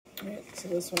Alright, so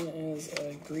this one is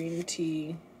a green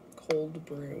tea cold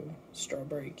brew,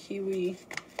 strawberry kiwi.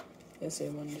 They say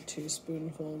 1 to 2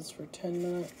 spoonfuls for 10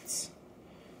 minutes.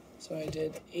 So I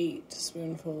did 8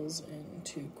 spoonfuls in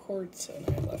 2 quarts, and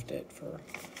I left it for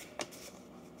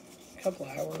a couple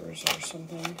hours or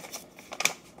something.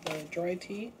 The dry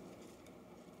tea,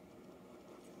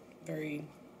 very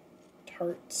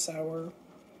tart, sour,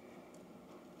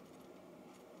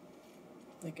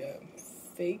 like a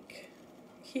fake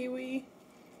kiwi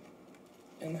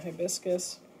and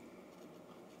hibiscus,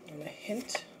 and a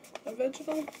hint of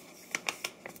vegetal.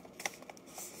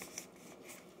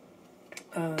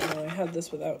 I had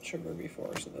this without sugar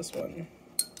before, so this one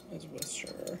is with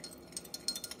sugar.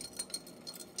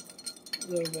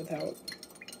 The without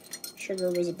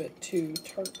sugar was a bit too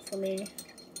tart for me.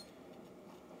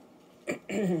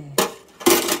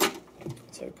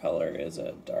 So color is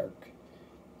a dark,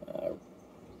 I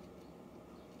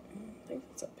think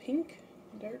it's a pink,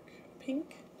 dark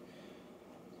pink,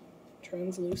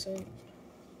 translucent.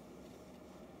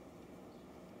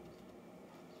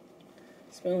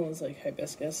 Smells like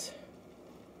hibiscus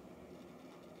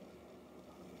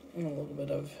and a little bit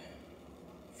of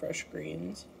fresh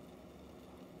greens.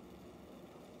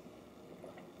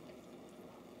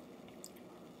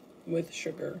 With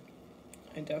sugar,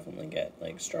 I definitely get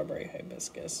like strawberry,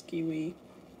 hibiscus, kiwi,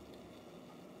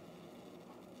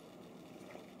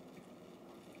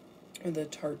 with a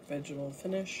tart vegetal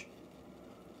finish,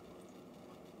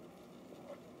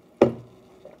 and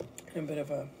a bit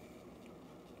of a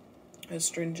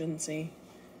astringency.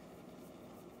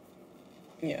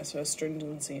 Yeah, so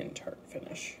astringency and tart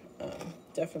finish.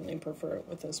 Definitely prefer it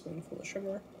with a spoonful of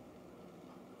sugar.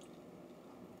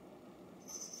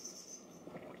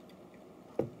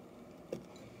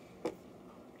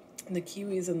 The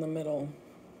kiwi's in the middle,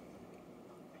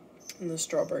 and the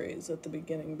strawberries at the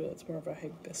beginning, but it's more of a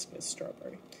hibiscus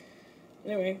strawberry.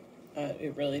 Anyway,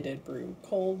 it really did brew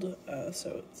cold,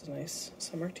 so it's a nice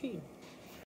summer tea.